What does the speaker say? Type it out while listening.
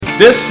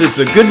This is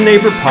the Good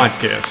Neighbor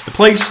Podcast, the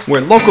place where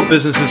local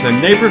businesses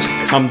and neighbors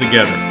come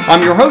together.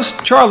 I'm your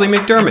host, Charlie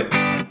McDermott.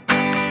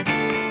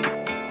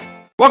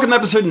 Welcome to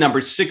episode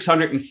number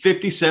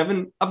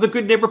 657 of the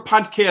Good Neighbor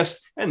Podcast.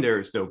 And there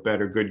is no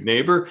better good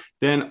neighbor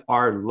than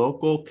our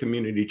local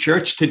community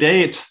church.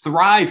 Today, it's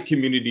Thrive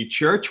Community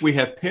Church. We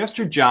have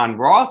Pastor John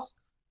Roth.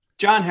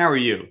 John, how are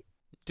you?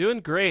 Doing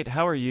great.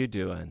 How are you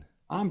doing?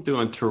 I'm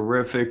doing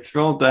terrific.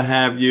 Thrilled to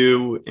have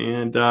you.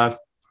 And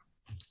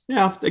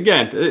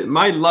again,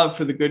 my love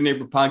for the Good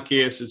Neighbor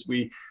Podcast is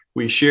we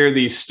share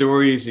these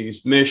stories,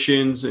 these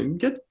missions, and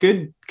get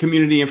good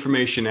community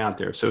information out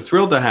there. So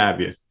thrilled to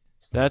have you.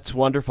 That's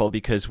wonderful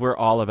because we're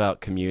all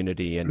about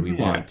community and we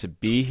want to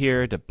be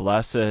here to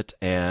bless it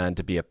and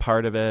to be a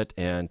part of it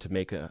and to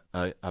make a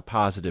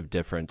positive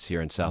difference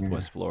here in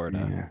Southwest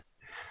Florida. Yeah.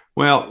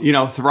 Well,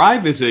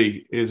 Thrive is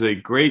a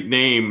great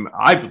name,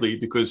 I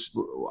believe, because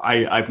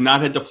I've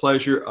not had the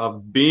pleasure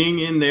of being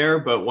in there,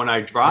 but when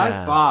I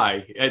drive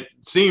by, it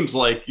seems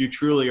like you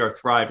truly are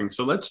thriving.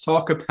 So let's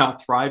talk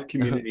about Thrive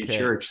Community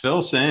Church. Fill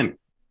us in.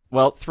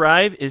 Well,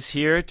 Thrive is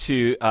here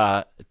to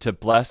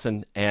bless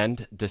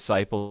and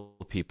disciple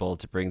people,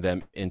 to bring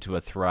them into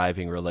a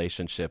thriving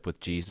relationship with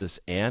Jesus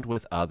and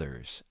with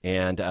others.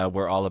 And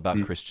we're all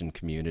about Christian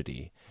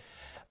community.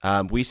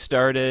 We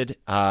started...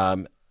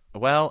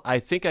 I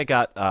think I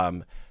got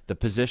the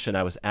position.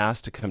 I was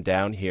asked to come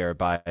down here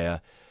by a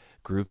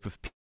group of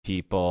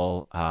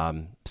people,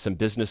 some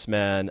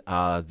businessmen,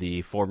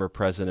 the former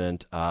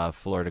president of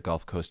Florida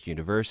Gulf Coast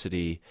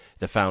University,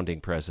 the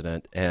founding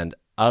president, and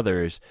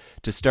others,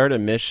 to start a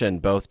mission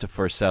both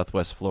for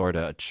Southwest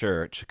Florida, a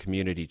church, a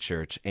community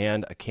church,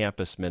 and a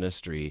campus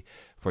ministry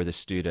for the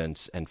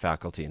students and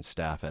faculty and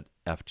staff at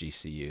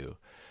FGCU.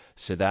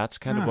 So that's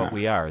kind of what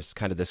we are, is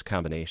kind of this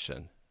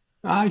combination.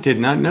 I did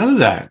not know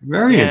that.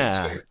 Very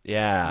interesting.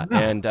 Yeah.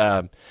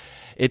 And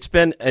it's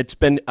been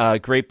a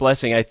great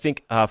blessing. I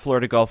think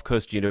Florida Gulf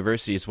Coast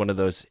University is one of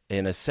those,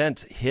 in a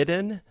sense,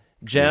 hidden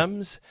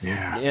gems.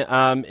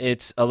 Yeah.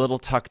 It's a little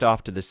tucked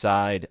off to the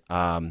side,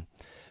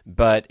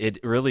 but it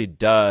really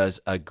does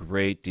a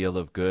great deal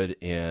of good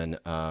in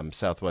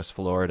Southwest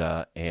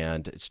Florida,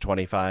 and it's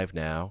 25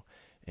 now,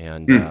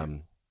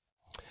 and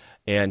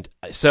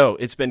so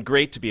it's been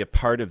great to be a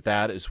part of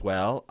that as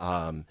well.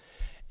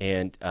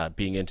 And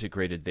being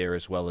integrated there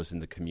as well as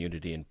in the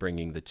community and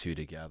bringing the two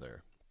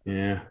together.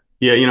 Yeah.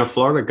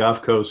 Florida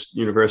Gulf Coast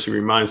University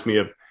reminds me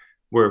of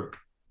where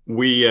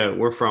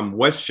we're from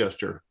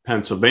Westchester,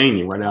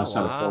 Pennsylvania, right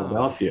outside of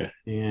Philadelphia.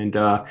 And,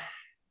 my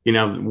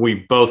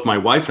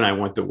wife and I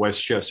went to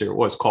Westchester. It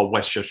was called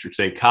Westchester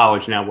State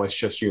College, now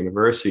Westchester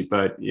University.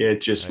 But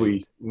it just,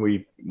 we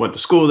went to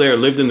school there,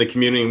 lived in the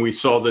community, and we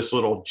saw this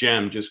little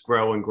gem just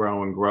grow and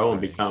grow and grow and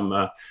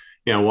become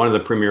one of the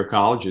premier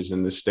colleges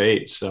in the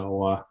state.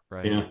 So,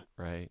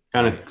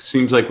 kind of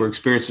seems like we're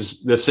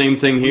experiencing the same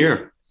thing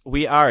here.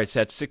 We are. It's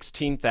at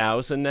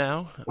 16,000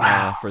 now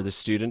for the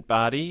student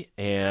body.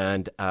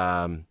 And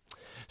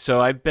so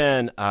I've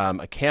been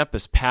a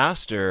campus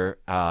pastor.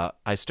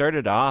 I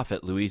started off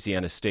at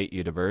Louisiana State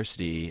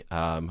University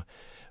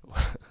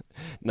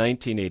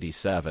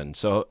 1987,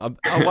 so a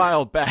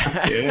while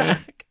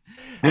back.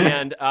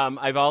 And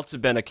I've also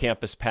been a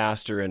campus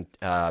pastor and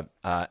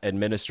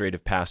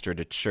administrative pastor at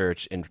a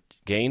church in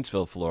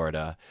Gainesville,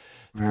 Florida,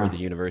 for the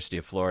University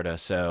of Florida.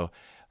 So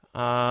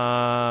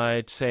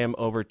I'd say I'm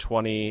over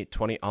 20,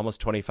 almost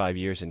 25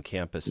 years in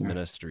campus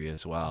ministry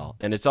as well.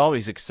 And it's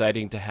always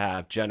exciting to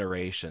have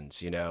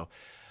generations,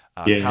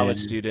 college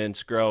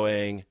students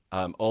growing,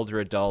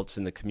 older adults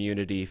in the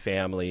community,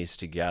 families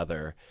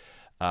together.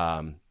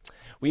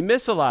 We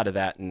miss a lot of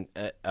that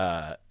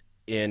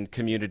in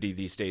community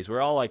these days.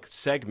 We're all like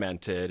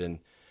segmented, and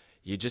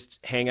you just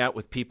hang out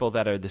with people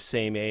that are the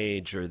same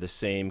age or the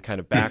same kind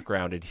of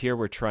background, and here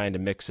we're trying to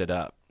mix it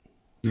up.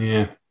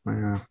 Yeah.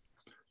 Well,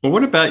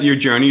 what about your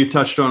journey? You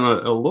touched on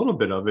a little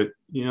bit of it.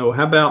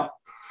 How about,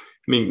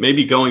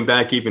 maybe going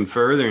back even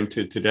further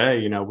into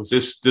today, was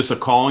this a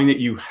calling that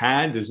you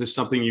had? Is this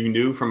something you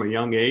knew from a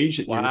young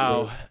age?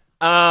 Wow.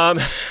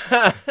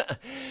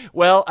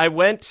 Well, I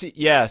went,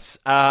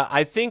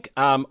 I think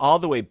all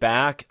the way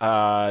back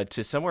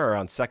to somewhere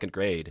around second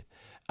grade.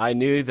 I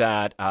knew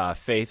that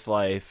faith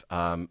life,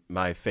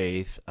 my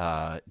faith,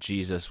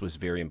 Jesus was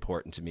very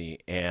important to me,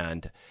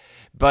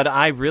 but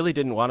I really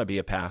didn't want to be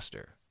a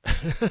pastor.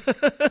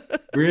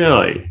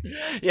 Really?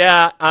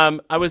 Yeah,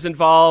 I was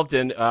involved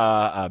in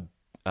a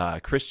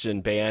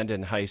Christian band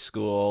in high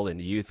school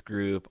and youth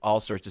group, all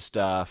sorts of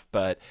stuff.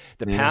 But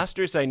the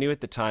pastors I knew at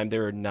the time, they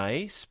were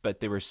nice, but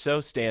they were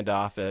so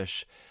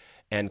standoffish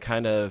and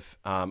kind of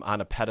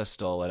on a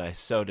pedestal, and I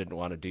so didn't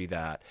want to do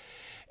that.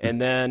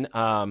 And then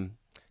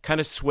kind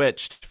of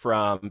switched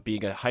from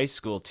being a high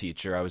school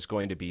teacher. I was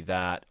going to be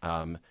that,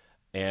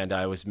 and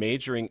I was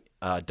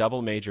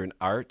double major in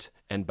art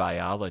and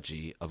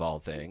biology, of all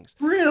things.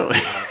 Really?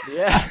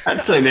 Yeah.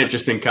 That's an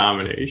interesting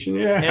combination.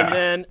 Yeah. And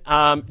then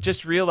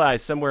just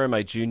realized somewhere in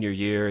my junior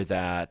year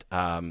that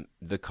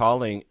the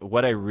calling,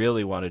 what I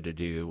really wanted to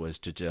do was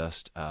to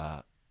just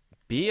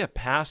be a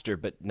pastor,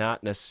 but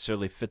not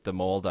necessarily fit the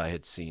mold I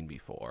had seen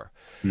before.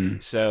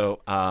 Mm. So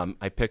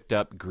I picked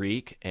up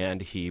Greek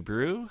and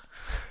Hebrew,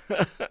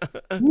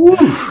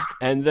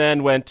 and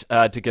then went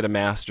to get a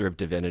Master of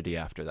Divinity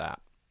after that.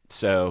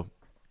 So,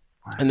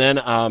 and then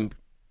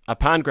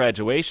upon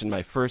graduation,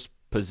 my first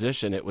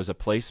position, it was a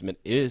placement,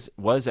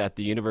 was at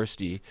the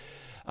university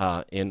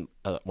in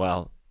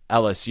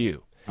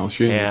LSU.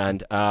 LSU.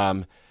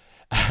 And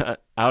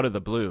out of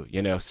the blue,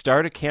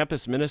 start a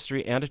campus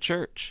ministry and a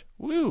church.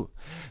 Woo!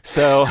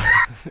 So,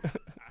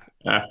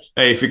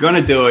 hey, if you're going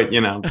to do it,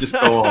 just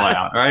go all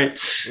out, right?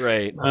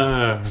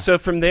 Right. So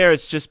from there,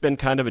 it's just been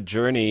kind of a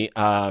journey.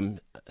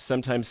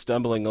 Sometimes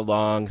stumbling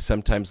along,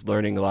 sometimes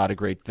learning a lot of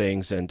great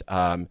things, and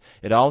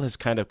it all has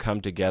kind of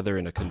come together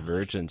in a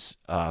convergence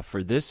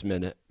for this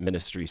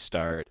ministry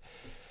start.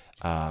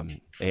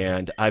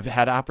 And I've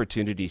had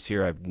opportunities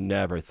here I've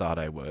never thought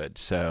I would.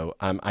 So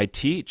I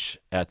teach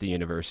at the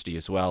university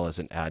as well as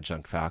an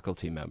adjunct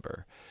faculty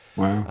member.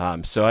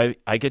 Wow. So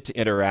I get to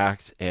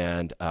interact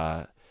and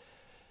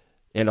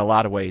in a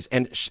lot of ways,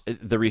 and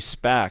the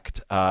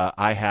respect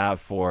I have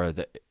for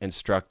the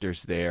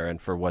instructors there and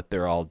for what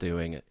they're all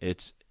doing,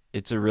 it's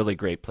a really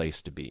great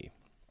place to be.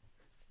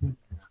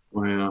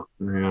 Wow.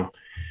 Yeah.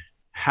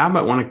 How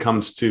about when it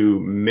comes to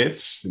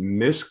myths,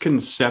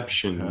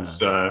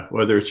 misconceptions,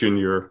 whether it's in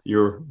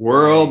your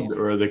world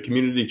or the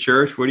community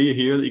church? What do you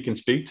hear that you can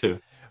speak to?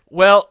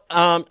 Well,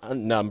 a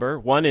number.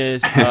 One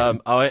is,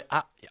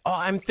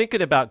 I'm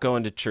thinking about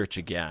going to church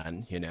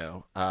again,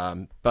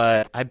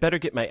 but I better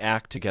get my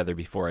act together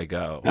before I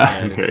go.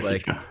 And it's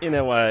like, you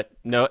know what?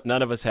 No,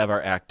 none of us have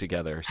our act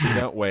together, so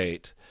don't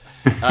wait.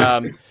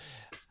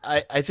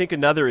 I think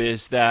another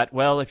is that,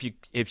 well,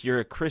 if you're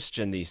a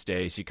Christian these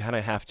days, you kind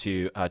of have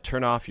to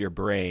turn off your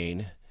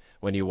brain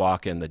when you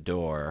walk in the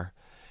door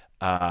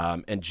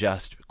and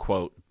just,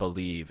 quote,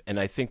 believe. And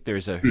I think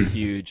there's a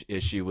huge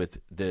issue with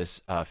this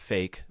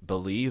fake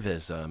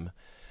believism,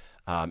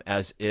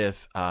 as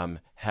if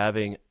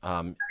having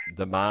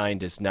the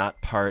mind is not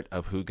part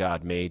of who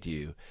God made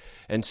you.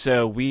 And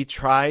so we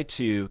try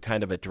to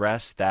kind of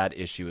address that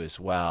issue as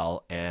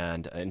well.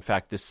 And in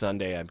fact, this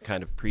Sunday, I'm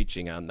kind of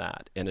preaching on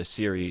that in a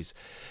series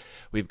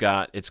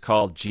it's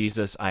called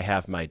Jesus, I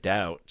Have My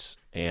Doubts.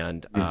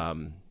 And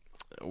then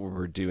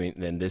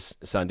this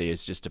Sunday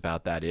is just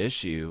about that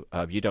issue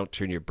of you don't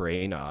turn your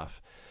brain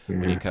off.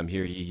 When you come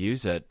here, you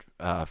use it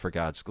for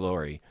God's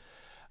glory.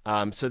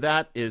 So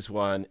that is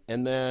one.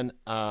 And then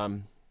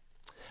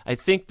I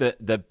think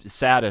the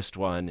saddest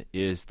one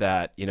is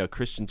that,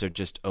 Christians are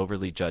just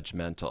overly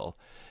judgmental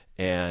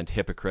and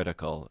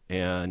hypocritical.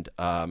 And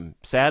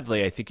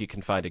sadly, I think you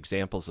can find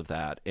examples of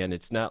that. And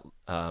it's not,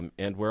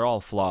 and we're all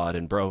flawed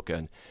and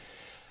broken.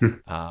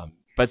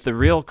 But the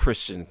real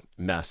Christian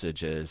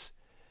message is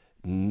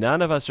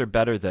none of us are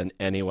better than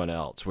anyone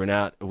else.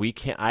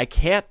 I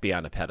can't be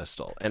on a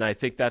pedestal. And I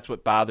think that's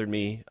what bothered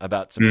me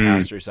about some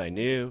pastors I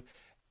knew.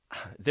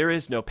 There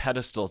is no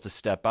pedestal to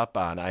step up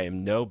on. I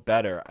am no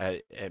better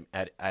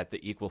at the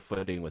equal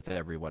footing with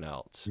everyone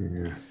else.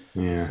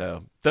 Yeah.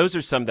 So those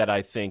are some that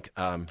I think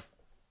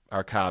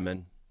are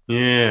common.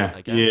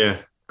 Yeah. Yeah.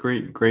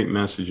 Great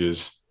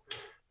messages.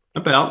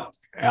 About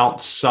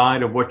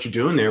outside of what you're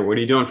doing there, what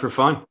are you doing for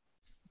fun?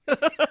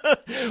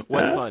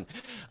 What fun.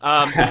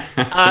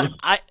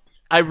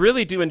 I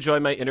really do enjoy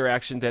my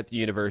interactions at the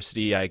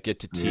university. I get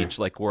to teach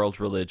like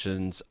world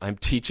religions. I'm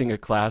teaching a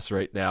class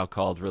right now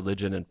called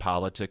Religion and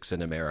Politics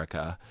in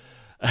America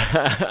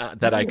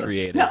that I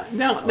created.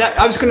 Now,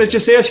 I was going to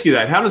just ask you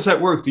that. How does that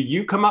work? Do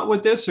you come up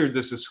with this, or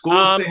does the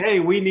school say, hey,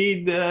 we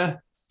need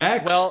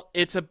X? Well,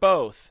 it's a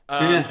both.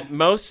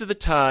 Most of the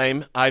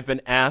time, I've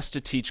been asked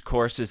to teach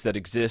courses that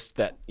exist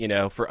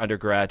for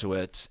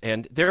undergraduates,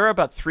 and there are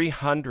about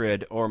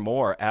 300 or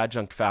more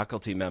adjunct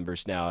faculty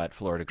members now at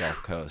Florida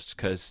Gulf Coast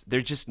because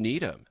they just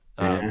need them.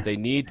 They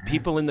need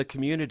people in the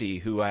community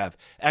who have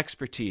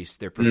expertise,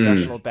 their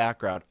professional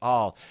background,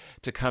 all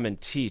to come and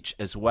teach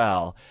as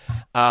well.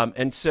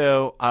 And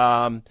so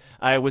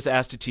I was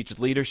asked to teach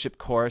a leadership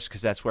course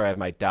because that's where I have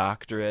my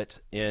doctorate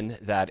in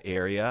that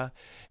area.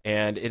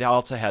 And it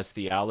also has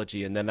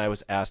theology. And then I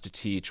was asked to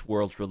teach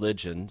world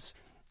religions.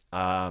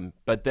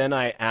 But then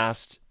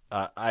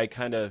I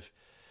kind of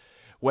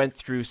went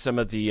through some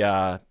of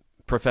the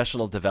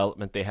professional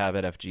development they have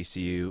at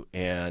FGCU,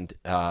 and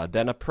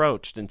then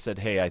approached and said,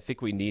 hey, I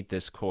think we need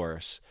this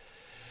course.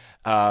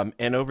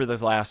 And over the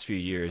last few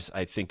years,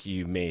 I think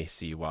you may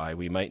see why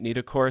we might need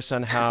a course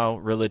on how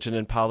religion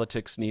and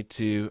politics we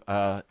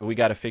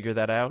got to figure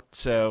that out.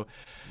 So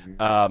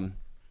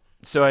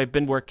I've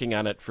been working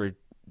on it for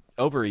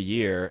over a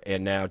year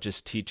and now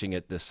just teaching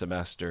it this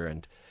semester.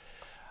 And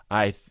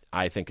I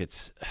think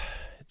it's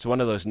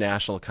one of those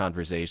national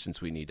conversations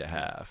we need to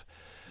have.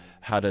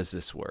 How does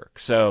this work?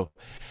 So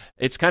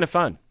it's kind of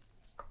fun.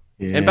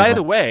 Yeah. And by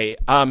the way,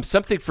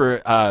 something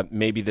for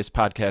maybe this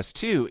podcast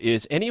too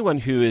is anyone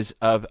who is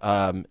of,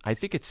 I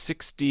think it's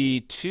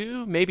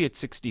 62, maybe it's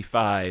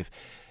 65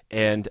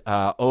 and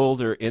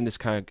older in this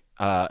kind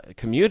of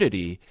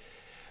community,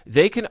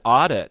 they can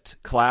audit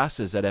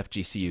classes at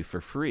FGCU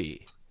for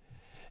free.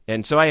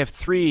 And so I have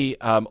three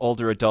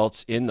older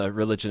adults in the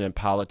religion and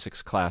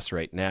politics class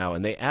right now,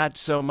 and they add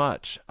so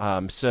much.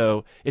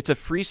 So it's a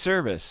free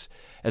service.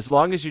 As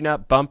long as you're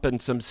not bumping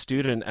some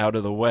student out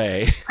of the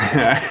way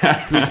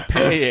who's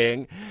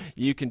paying,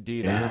 you can do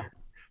Yeah. that.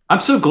 I'm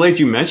so glad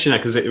you mentioned that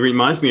because it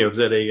reminds me I was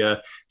at a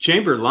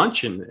chamber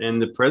luncheon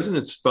and the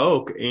president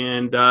spoke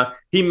and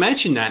he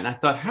mentioned that. And I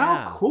thought, how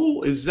Yeah.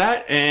 cool is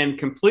that? And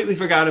completely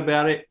forgot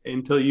about it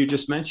until you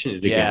just mentioned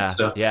it again. Yeah.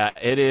 So, Yeah.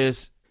 It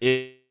is.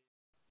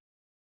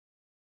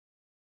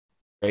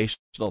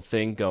 Racial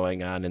thing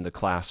going on in the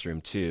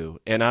classroom too.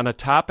 And on a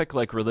topic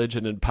like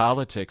religion and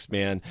politics,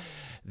 man,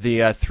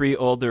 the three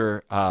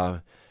older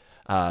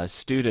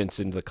students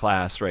in the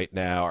class right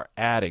now are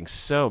adding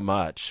so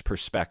much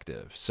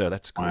perspective. So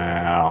that's cool.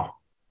 wow.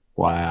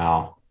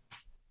 Wow.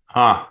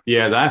 Huh.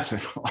 Yeah, that's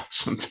an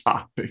awesome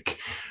topic.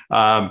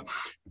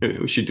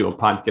 We should do a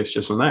podcast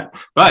just on that.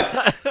 But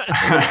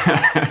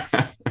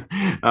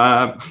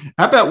how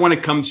about when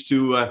it comes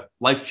to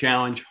life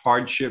challenge,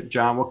 hardship,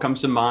 John? What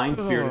comes to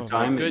mind? Period of Oh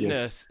my time that you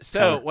goodness.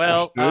 So,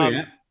 well,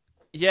 yeah.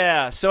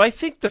 yeah. So I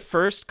think the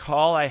first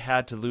call I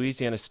had to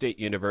Louisiana State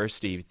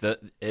University,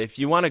 if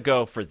you want to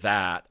go for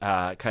that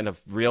kind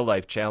of real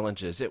life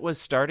challenges, it was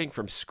starting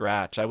from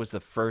scratch. I was the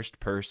first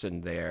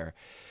person there.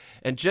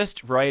 And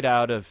just right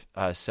out of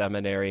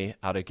seminary,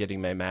 out of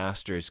getting my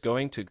master's,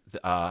 going to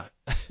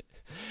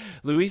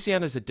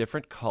Louisiana is a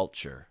different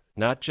culture.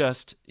 Not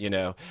just,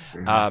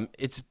 Mhm.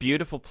 it's a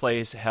beautiful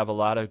place. Have a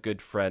lot of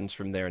good friends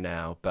from there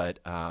now, but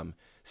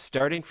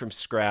starting from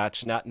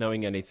scratch, not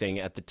knowing anything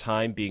at the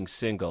time, being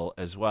single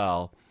as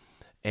well,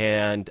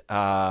 and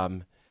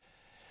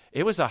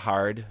it was a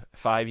hard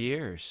 5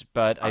 years.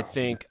 But I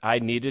think I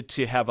needed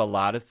to have a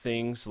lot of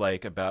things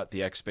like about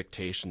the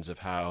expectations of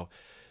how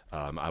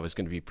I was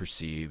going to be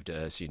perceived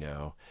as,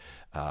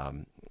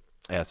 um,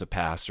 as a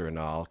pastor and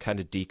all, kind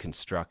of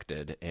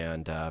deconstructed.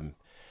 And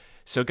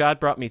so God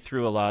brought me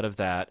through a lot of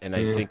that, and I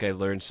Yeah. think I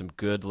learned some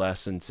good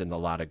lessons and a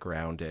lot of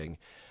grounding.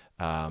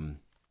 Um,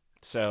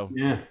 so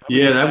Yeah. I would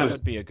Yeah. say that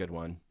would be a good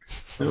one.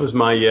 That was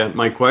my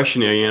my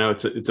question here.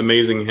 It's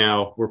amazing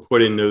how we're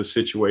put in those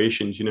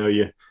situations.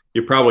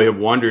 You probably have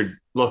wondered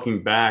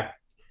looking back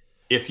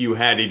if you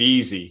had it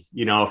easy.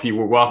 If you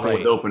were welcome with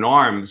Right. open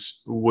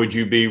arms, would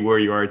you be where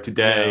you are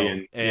today? No,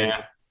 And and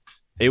yeah,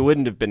 it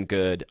wouldn't have been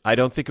good. I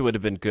don't think it would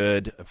have been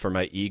good for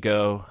my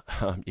ego.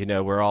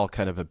 We're all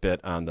kind of a bit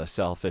on the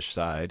selfish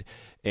side,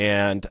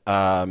 and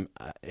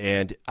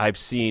I've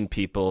seen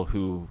people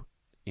who,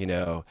 you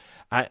know,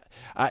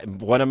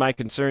 one of my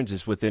concerns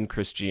is within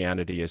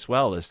Christianity as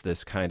well is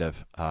this kind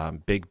of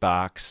big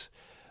box,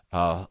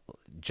 uh,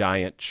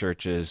 giant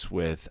churches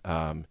with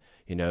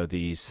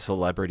these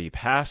celebrity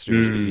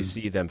pastors, but you mm,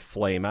 see them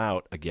flame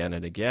out again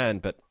and again.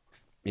 But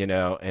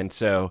and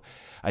so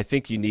I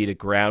think you need a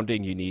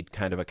grounding, you need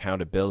kind of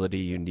accountability,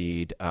 you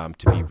need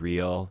to be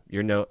real.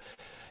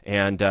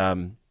 And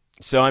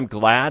so I'm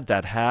glad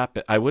that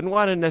happened. I wouldn't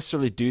want to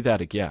necessarily do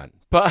that again,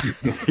 but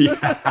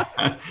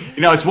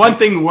yeah. It's one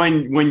thing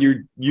when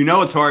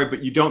it's hard,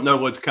 but you don't know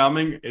what's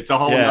coming. It's a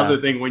whole yeah,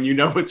 other thing when you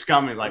know it's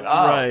coming. Like,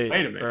 oh, right,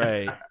 wait a minute.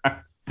 right.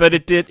 But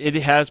it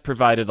has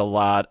provided a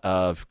lot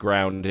of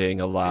grounding,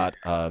 a lot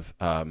of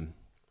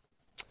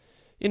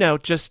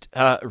just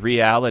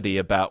reality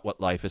about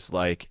what life is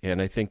like.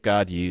 And I think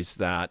God used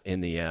that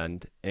in the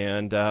end.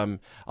 And a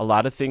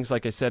lot of things,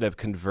 like I said, have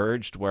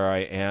converged where I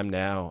am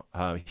now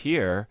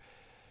here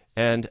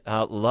and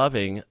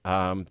loving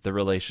the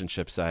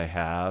relationships I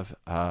have.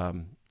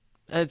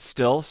 It's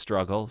still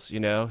struggles,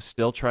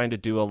 still trying to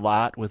do a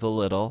lot with a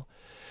little.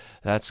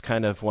 That's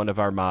kind of one of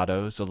our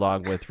mottos,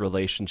 along with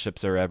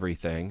relationships are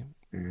everything.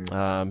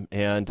 Mm,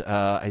 And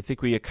I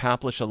think we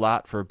accomplish a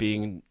lot for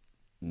being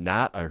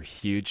not a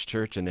huge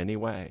church in any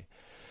way.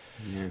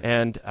 yeah,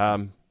 And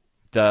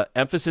the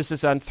emphasis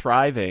is on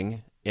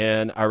thriving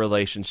in our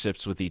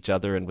relationships with each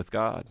other and with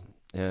God.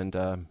 And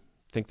I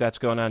think that's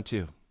going on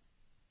too.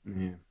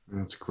 yeah,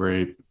 that's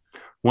great.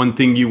 One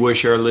thing you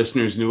wish our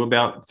listeners knew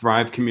about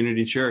Thrive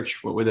Community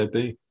Church, what would that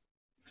be?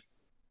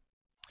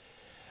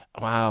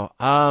 Wow.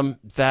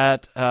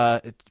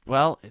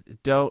 Well,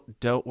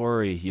 don't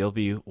worry. You'll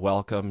be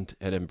welcomed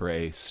and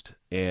embraced.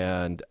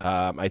 And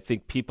I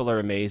think people are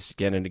amazed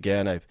again and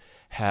again. I've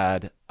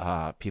had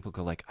people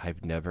go like,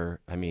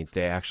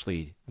 they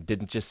actually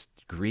didn't just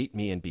greet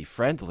me and be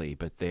friendly,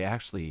 but they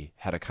actually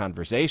had a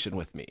conversation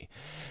with me.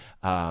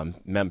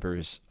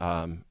 Members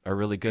are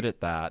really good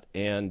at that.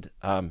 And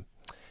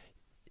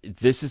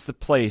this is the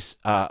place.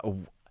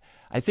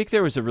 I think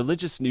there was a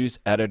religious news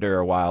editor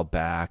a while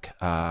back.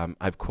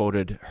 I've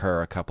quoted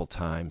her a couple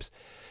times.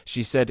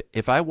 She said,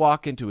 "If I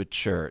walk into a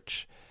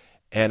church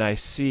and I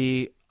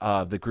see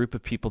the group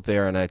of people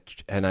there,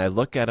 and I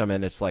look at them,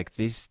 and it's like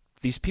these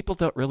people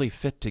don't really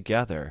fit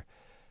together,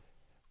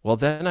 well,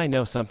 then I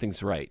know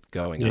something's right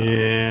going on."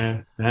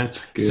 Yeah,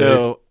 that's good.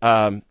 So,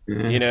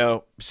 Yeah.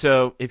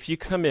 so if you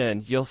come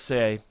in, you'll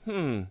say,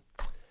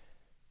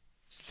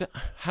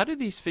 how do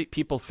these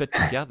people fit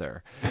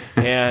together?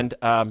 And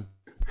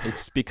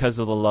It's because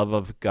of the love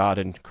of God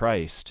and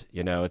Christ.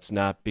 It's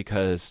not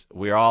because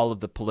we're all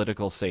of the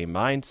political same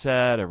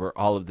mindset, or we're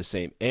all of the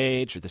same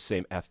age, or the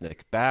same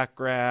ethnic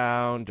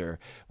background, or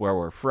where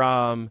we're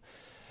from.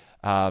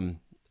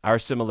 Our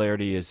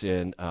similarity is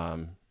in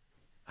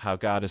how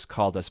God has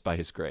called us by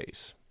his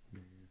grace.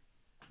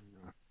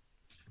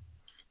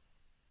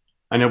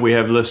 I know we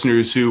have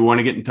listeners who want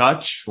to get in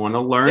touch, want to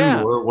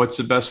learn more. What's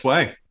the best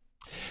way?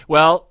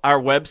 Well, our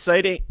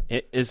website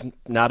is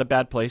not a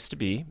bad place to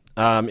be.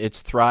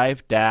 It's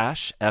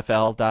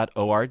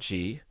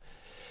thrive-fl.org.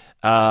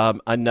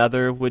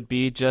 Another would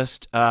be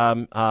just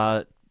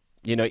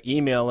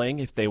emailing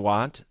if they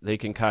want. They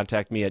can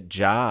contact me at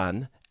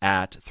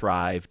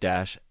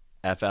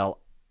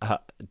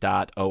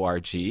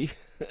john@thrive-fl.org.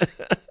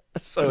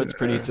 So it's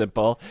pretty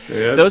simple.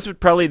 Yeah. Those would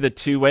probably the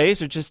two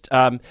ways, or just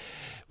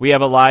we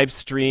have a live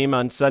stream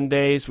on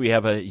Sundays. We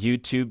have a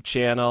YouTube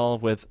channel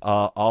with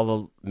all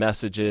the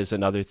messages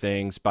and other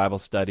things, Bible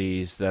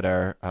studies that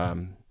are.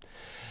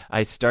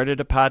 I started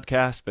a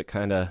podcast, but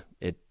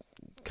it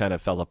kind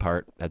of fell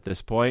apart at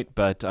this point.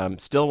 But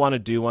still want to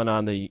do one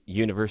on the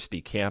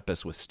university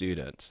campus with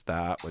students.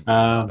 That would be a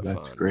lot of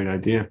that's fun. A great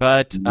idea.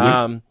 But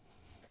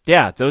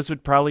those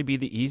would probably be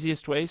the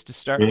easiest ways to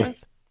start with.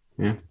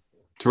 Yeah,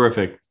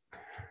 terrific.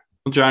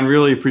 Well, John,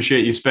 really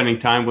appreciate you spending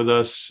time with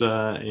us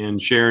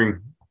and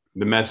sharing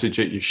the message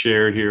that you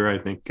shared here. I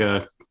think,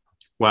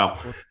 wow.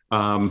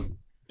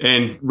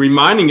 And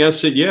reminding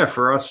us that,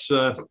 for us,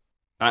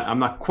 I'm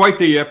not quite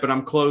there yet, but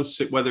I'm close,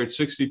 whether it's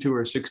 62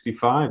 or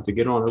 65, to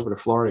get on over to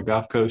Florida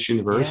Gulf Coast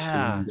University.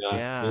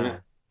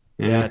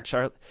 Yeah.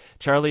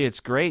 Charlie, it's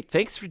great.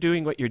 Thanks for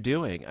doing what you're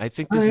doing. I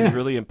think this is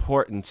really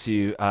important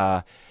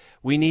to,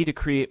 we need to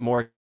create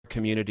more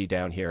community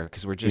down here,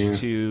 because we're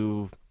just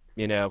too,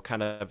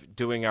 kind of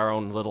doing our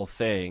own little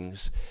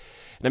things.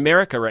 In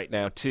America right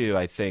now, too,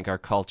 I think our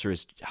culture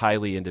is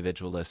highly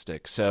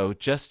individualistic. So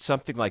just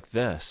something like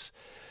this,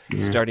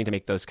 starting to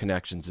make those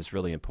connections, is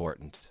really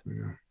important.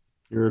 Yeah.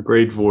 You're a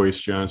great voice,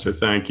 John, so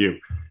thank you.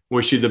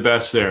 Wish you the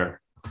best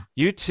there.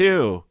 You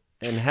too,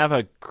 and have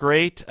a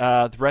great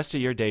the rest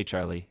of your day,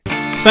 Charlie.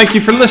 Thank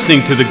you for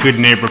listening to the Good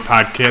Neighbor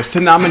Podcast.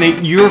 To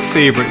nominate your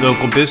favorite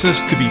local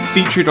business to be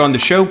featured on the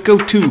show, go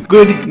to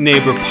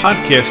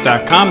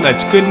goodneighborpodcast.com.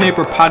 That's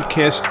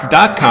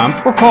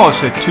goodneighborpodcast.com, or call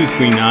us at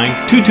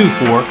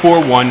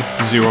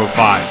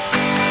 239-224-4105.